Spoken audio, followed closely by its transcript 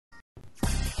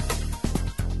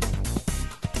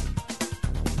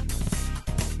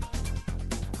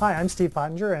Hi, I'm Steve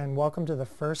Pottinger and welcome to the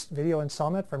first video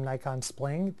installment from Nikon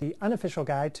Spling, the unofficial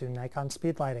guide to Nikon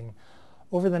speed lighting.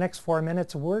 Over the next 4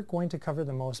 minutes, we're going to cover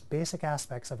the most basic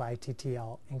aspects of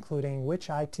iTTL, including which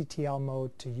iTTL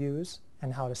mode to use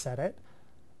and how to set it,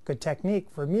 good technique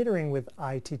for metering with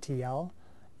iTTL,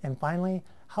 and finally,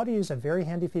 how to use a very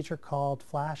handy feature called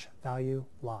flash value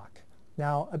lock.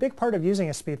 Now, a big part of using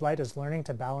a speed light is learning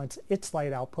to balance its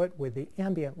light output with the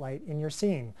ambient light in your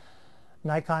scene.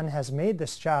 Nikon has made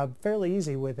this job fairly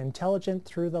easy with intelligent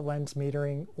through-the-lens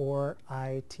metering, or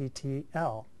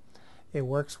iTTL. It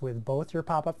works with both your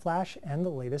pop-up flash and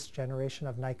the latest generation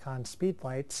of Nikon speed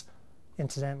lights,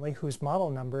 incidentally, whose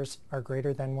model numbers are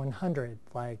greater than 100,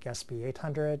 like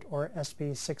SB800 or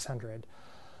SB600.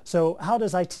 So how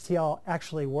does iTTL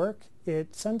actually work?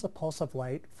 It sends a pulse of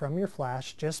light from your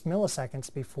flash just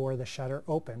milliseconds before the shutter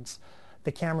opens.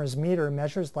 The camera's meter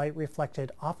measures light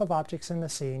reflected off of objects in the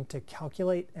scene to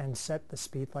calculate and set the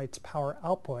speed light's power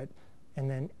output, and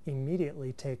then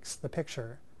immediately takes the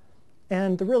picture.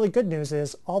 And the really good news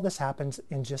is all this happens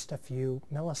in just a few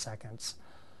milliseconds.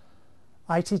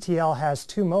 iTTL has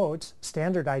two modes.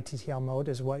 Standard iTTL mode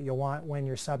is what you'll want when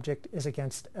your subject is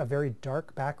against a very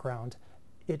dark background.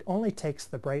 It only takes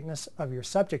the brightness of your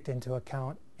subject into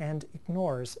account and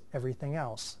ignores everything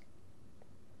else.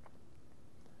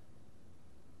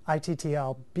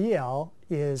 iTTL-BL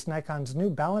is Nikon's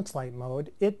new balance light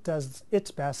mode. It does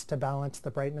its best to balance the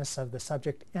brightness of the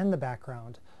subject and the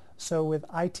background. So with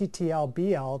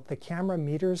iTTL-BL, the camera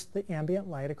meters the ambient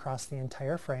light across the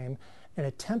entire frame and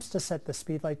attempts to set the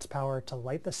speed light's power to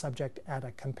light the subject at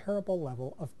a comparable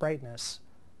level of brightness.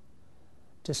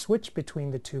 To switch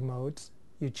between the two modes,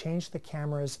 you change the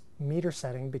camera's meter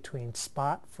setting between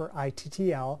spot for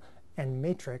iTTL and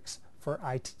matrix for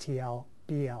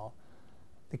iTTL-BL.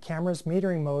 The camera's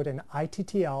metering mode and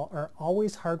iTTL are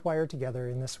always hardwired together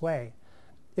in this way.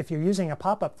 If you're using a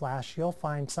pop-up flash, you'll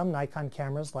find some Nikon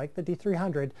cameras like the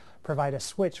D300 provide a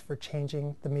switch for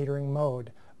changing the metering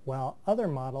mode, while other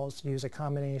models use a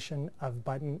combination of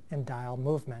button and dial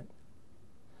movement.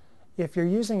 If you're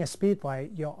using a speed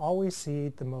light, you'll always see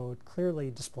the mode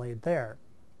clearly displayed there.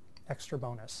 Extra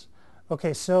bonus.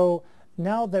 Okay, so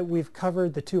now that we've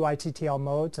covered the two iTTL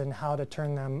modes and how to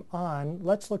turn them on,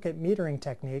 let's look at metering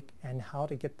technique and how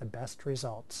to get the best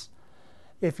results.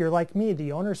 If you're like me,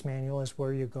 the owner's manual is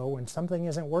where you go when something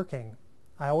isn't working.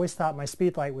 I always thought my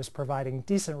speed light was providing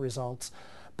decent results,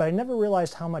 but I never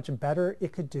realized how much better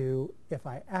it could do if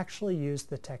I actually used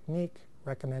the technique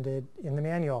recommended in the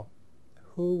manual.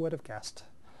 Who would have guessed?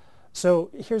 So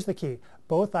here's the key.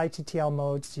 Both iTTL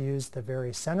modes use the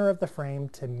very center of the frame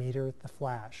to meter the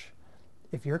flash.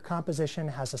 If your composition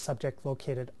has a subject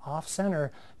located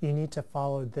off-center, you need to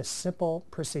follow this simple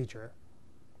procedure.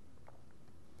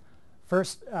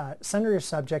 First, center your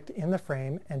subject in the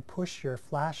frame and push your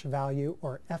flash value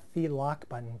or FV lock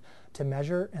button to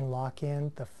measure and lock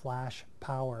in the flash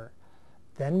power.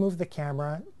 Then move the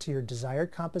camera to your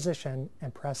desired composition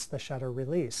and press the shutter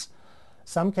release.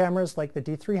 Some cameras like the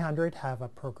D300 have a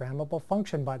programmable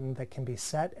function button that can be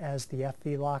set as the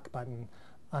FV lock button.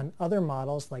 On other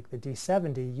models like the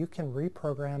D70, you can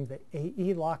reprogram the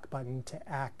AE lock button to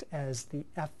act as the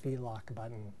FV lock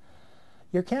button.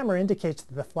 Your camera indicates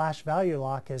that the flash value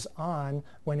lock is on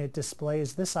when it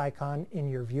displays this icon in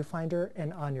your viewfinder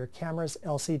and on your camera's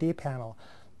LCD panel.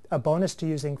 A bonus to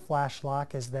using flash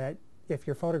lock is that if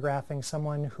you're photographing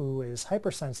someone who is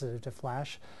hypersensitive to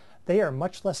flash, they are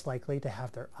much less likely to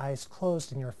have their eyes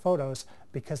closed in your photos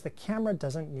because the camera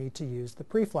doesn't need to use the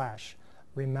pre-flash.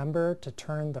 Remember to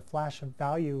turn the flash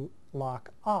value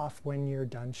lock off when you're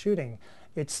done shooting.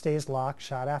 It stays locked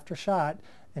shot after shot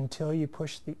until you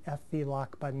push the FV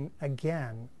lock button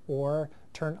again or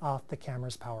turn off the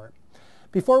camera's power.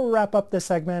 Before we wrap up this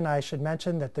segment, I should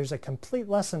mention that there's a complete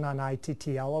lesson on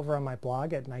iTTL over on my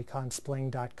blog at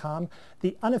nikonspling.com,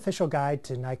 the unofficial guide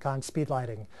to Nikon speed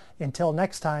lighting. Until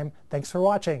next time, thanks for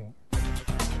watching.